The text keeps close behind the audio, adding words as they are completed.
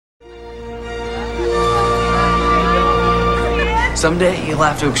Someday you'll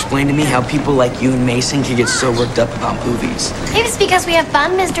have to explain to me how people like you and Mason can get so worked up about movies. Maybe it's because we have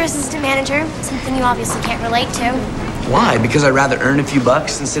fun, Mr. Assistant Manager. Something you obviously can't relate to. Why? Because I'd rather earn a few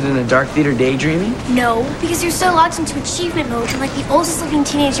bucks than sit in a dark theater daydreaming? No, because you're so locked into achievement mode. You're like the oldest living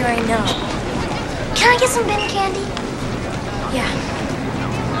teenager I know. Can I get some bin candy? Yeah.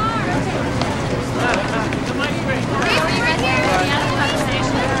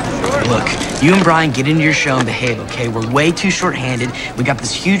 Look, you and Brian get into your show and behave, okay? We're way too short-handed. We got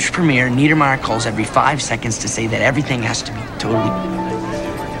this huge premiere. Niedermeyer calls every 5 seconds to say that everything has to be totally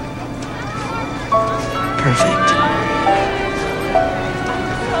perfect.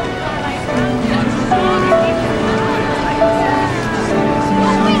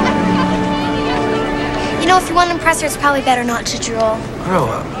 You know, if you want to impress her, it's probably better not to drool. Grow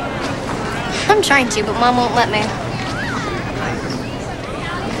up. I'm trying to, but Mom won't let me.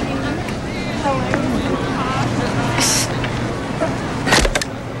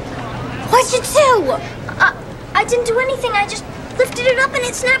 What'd you do? I didn't do anything. I just lifted it up and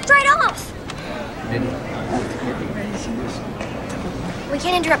it snapped right off. We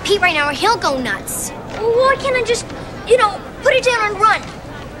can't interrupt Pete right now or he'll go nuts. Well, why can't I just, put it down and run?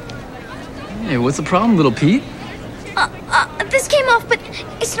 Hey, what's the problem, little Pete? This came off, but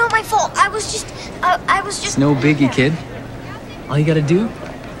it's not my fault. I was just... It's no biggie, kid. All you gotta do,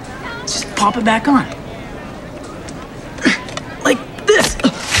 just pop it back on. Like this.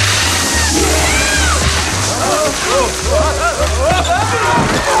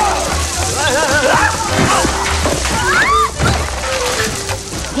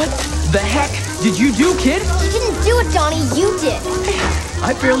 What the heck did you do, kid? You didn't do it, Donnie. You did.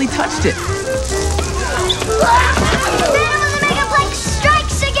 I barely touched it. Phantom of the Megaplex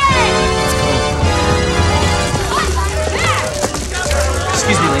strikes again!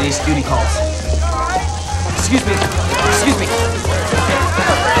 Excuse me, ladies. Duty calls. Excuse me. Excuse me.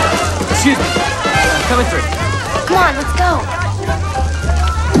 Excuse me. I'm coming through. Come on, let's go.